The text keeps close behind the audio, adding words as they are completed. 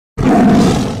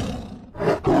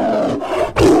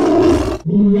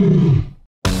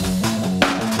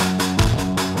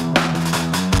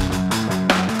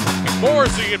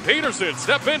Morrissey and Peterson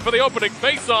step in for the opening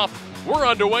faceoff. We're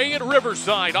underway in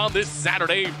Riverside on this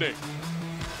Saturday evening.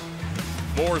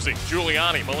 Morrissey,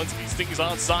 Giuliani, Malinsky stinks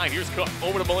onside. Here's Cook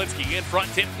over to Malinsky in front.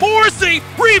 Tip Morrissey,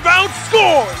 rebound,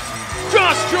 scores!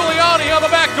 Josh Giuliani on the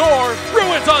back door.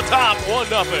 Bruins on top,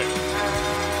 1-0.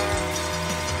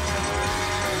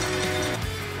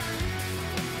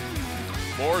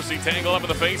 Morrissey tangled up in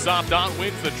the faceoff. Don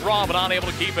wins the draw, but unable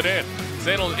to keep it in.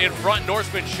 Settled in front.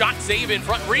 Norsemen shot save in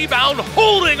front. Rebound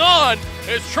holding on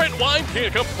as Trent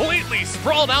Winekin completely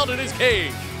sprawled out in his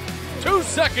cage. 2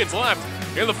 seconds left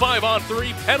in the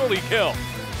 5-on-3 penalty kill.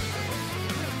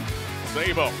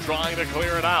 Sabo trying to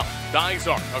clear it out.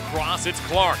 Dysart across. It's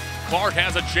Clark. Clark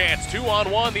has a chance.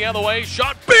 2-on-1 the other way.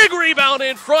 Shot. Big rebound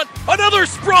in front. Another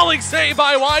sprawling save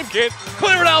by Winekin.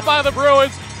 Cleared out by the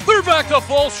Bruins. They're back to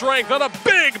full strength on a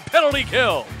big penalty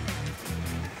kill.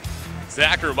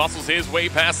 Zacher muscles his way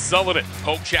past Sullivan.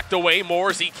 Poke checked away.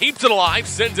 Morrissey keeps it alive.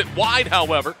 Sends it wide,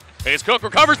 however. As Cook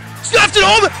recovers. Snaps it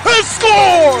home and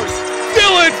scores!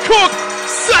 Dylan Cook,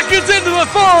 seconds into the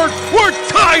third. We're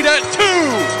tied at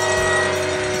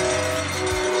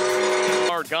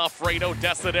 2. Goffredo,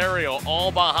 Desiderio,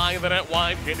 all behind the net.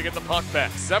 Winekin to get the puck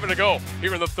back. 7 to go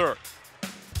here in the third.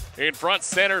 In front,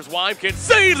 centers. Winekin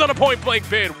saves on a point-blank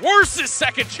bid. Worstest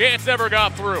second chance ever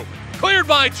got through. Cleared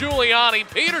by Giuliani.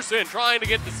 Peterson trying to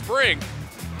get the spring.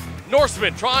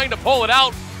 Norseman trying to pull it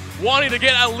out, wanting to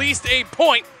get at least a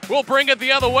point. We'll bring it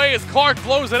the other way as Clark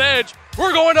blows an edge.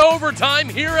 We're going to overtime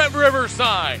here at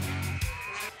Riverside.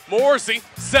 Morrissey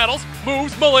settles,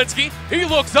 moves Malinsky. He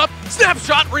looks up,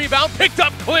 snapshot, rebound, picked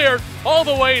up, cleared, all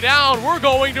the way down. We're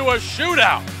going to a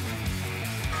shootout.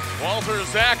 Walter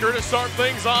Zacher to start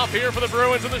things off here for the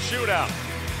Bruins in the shootout.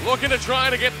 Looking to try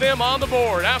to get them on the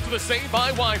board after the save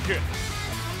by Winekin.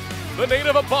 The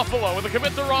native of Buffalo with a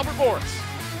commit to Robert Morris.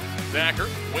 Zacher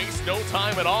wastes no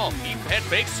time at all. He head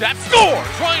fakes, shot, score!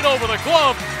 Right over the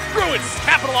glove. Bruins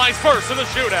capitalize first in the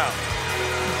shootout.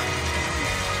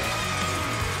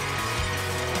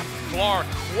 Clark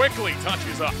quickly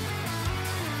touches up.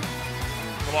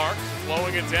 Clark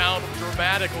slowing it down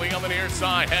dramatically on the near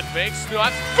side. Head fake,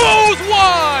 snot, goes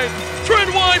wide! Trent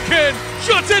Winekin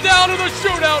shuts it down in the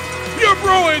shootout. Your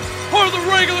Bruins are the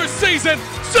regular season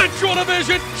Central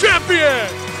Division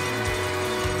champions!